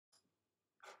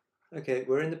Okay,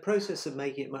 we're in the process of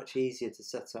making it much easier to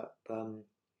set up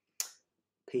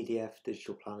PDF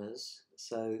digital planners.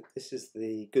 So this is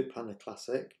the Good Planner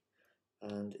Classic,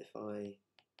 and if I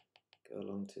go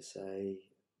along to say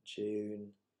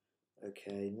June,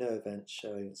 okay, no events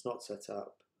showing, it's not set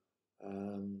up.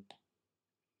 Can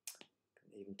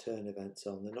even turn events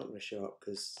on. They're not going to show up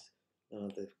because none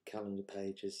of the calendar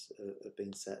pages have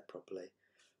been set properly.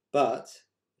 But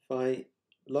if I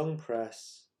long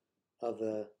press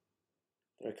other,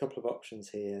 there are a couple of options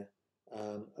here.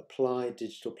 Apply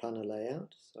digital planner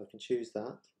layout, so I can choose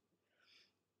that.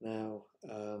 Now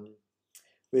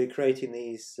we're creating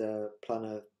these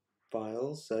planner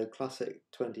files, so Classic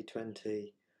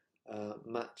 2020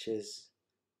 matches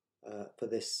for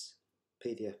this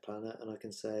PDF planner, and I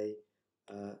can say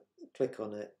click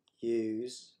on it,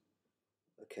 use,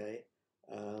 okay,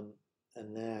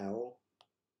 and now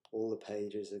all the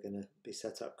pages are going to be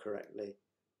set up correctly.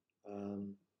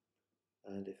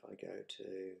 And if I go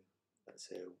to, let's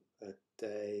say, a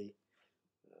day,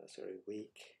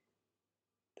 week,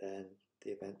 then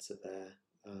the events are there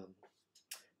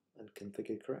and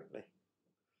configured correctly.